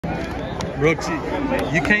Brooks,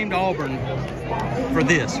 you came to Auburn for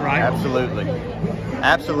this, right? Absolutely.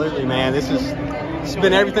 Absolutely, man. It's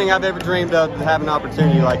been everything I've ever dreamed of, to have an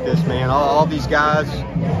opportunity like this, man. All these guys,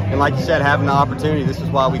 and like you said, having the opportunity, this is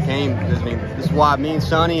why we came. I mean, this is why me and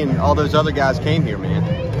Sonny and all those other guys came here, man.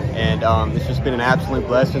 And it's just been an absolute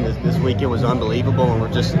blessing. This weekend was unbelievable,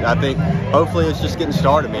 and I think, hopefully it's just getting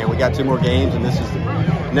started, man. We got 2 more games, and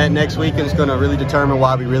next weekend is going to really determine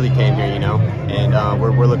why we really came here, you know. And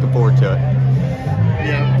we're looking forward to it.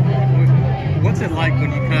 Yeah. What's it like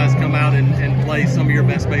when you guys come out and play some of your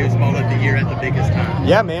best baseball of the year at the biggest time?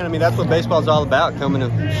 Yeah, man. I mean, that's what baseball's all about, coming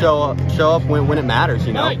to show up when it matters,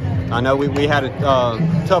 you know. I know we had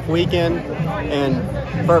a tough weekend, and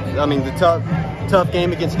the tough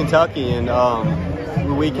game against Kentucky,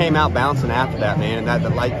 and we came out bouncing after that, man. And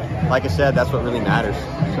that like I said, that's what really matters.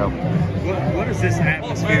 So. What has this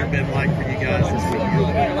atmosphere been like for you guys this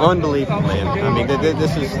weekend? Unbelievable, man. I mean,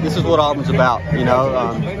 this is what Auburn's about, you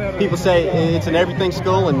know. People say it's an everything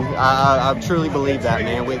school, and I truly believe that,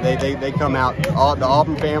 man. They come out, the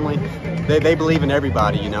Auburn family, they believe in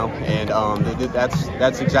everybody, you know. And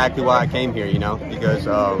that's exactly why I came here, you know, because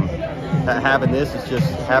having this is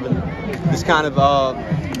just having this kind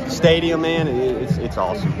of stadium, man. It's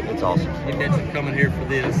awesome. It's awesome. You mentioned coming here for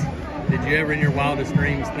this. Did you ever in your wildest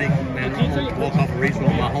dreams think, man, I'm going to walk off a regional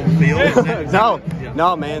on my home field?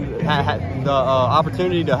 No, man. The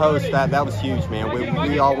opportunity to host, that was huge, man.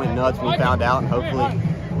 We all went nuts when we found out, and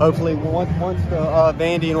hopefully once the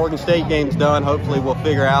Vandy and Oregon State game's done, hopefully we'll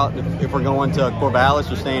figure out if we're going to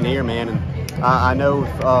Corvallis or staying here, man. And I know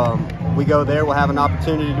if we go there, we'll have an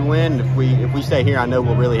opportunity to win. If we stay here, I know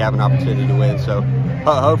we'll really have an opportunity to win. So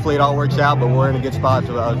hopefully it all works out, but we're in a good spot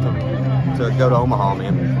to go to Omaha,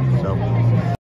 man.